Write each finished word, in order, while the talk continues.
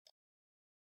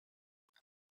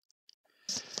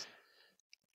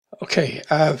Okay,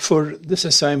 for this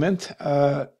assignment,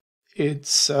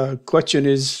 its question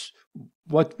is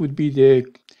what would be the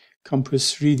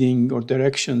compass reading or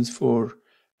directions for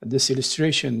this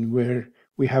illustration where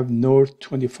we have north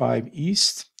 25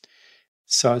 east,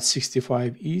 south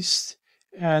 65 east,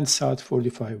 and south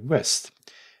 45 west.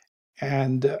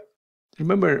 And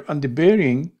remember, on the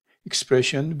bearing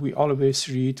expression, we always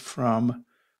read from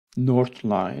north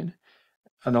line,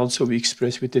 and also we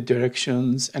express with the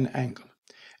directions and angle.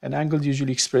 An angle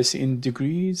usually expressed in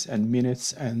degrees and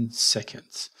minutes and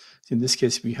seconds. In this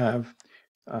case, we have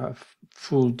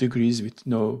full degrees with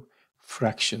no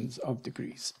fractions of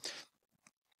degrees.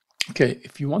 Okay,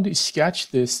 if you want to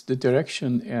sketch this, the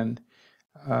direction and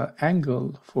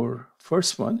angle for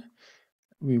first one,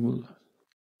 we will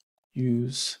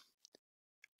use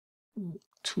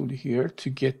tool here to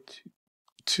get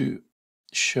to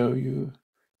show you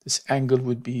this angle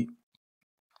would be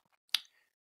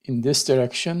in this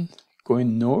direction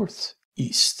going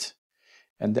northeast,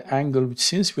 and the angle,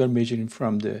 since we are measuring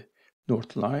from the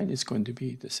north line, is going to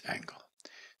be this angle.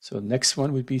 So next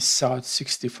one would be south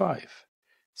 65,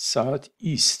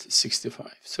 southeast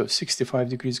 65. So 65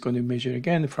 degrees is going to measure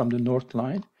again from the north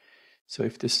line. So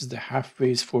if this is the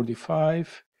halfway is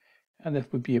 45, and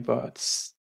that would be about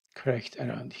correct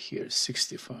around here,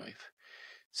 65.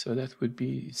 So that would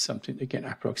be something, again,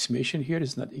 approximation here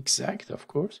is not exact, of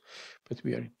course, but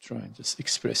we are trying just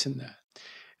expressing that.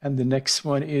 And the next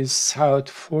one is south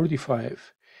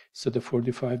 45. So the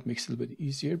 45 makes it a little bit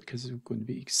easier because it's going to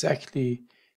be exactly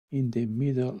in the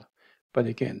middle. But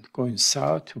again, going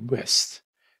southwest,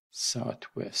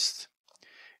 southwest.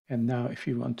 And now if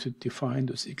you want to define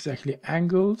those exactly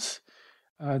angles,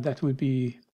 that would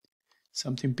be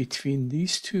something between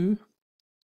these two.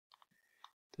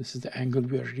 This is the angle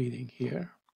we are reading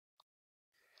here.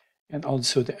 And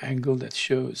also the angle that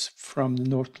shows from the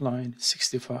north line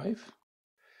 65.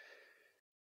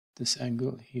 This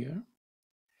angle here.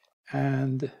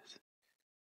 And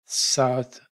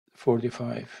south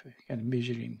 45, and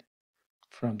measuring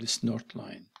from this north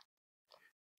line.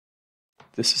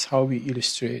 This is how we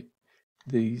illustrate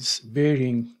these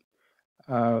bearing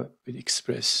with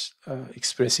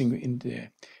expressing in the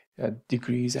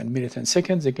degrees and minutes and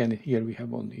seconds. Again, here we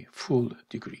have only full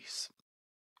degrees.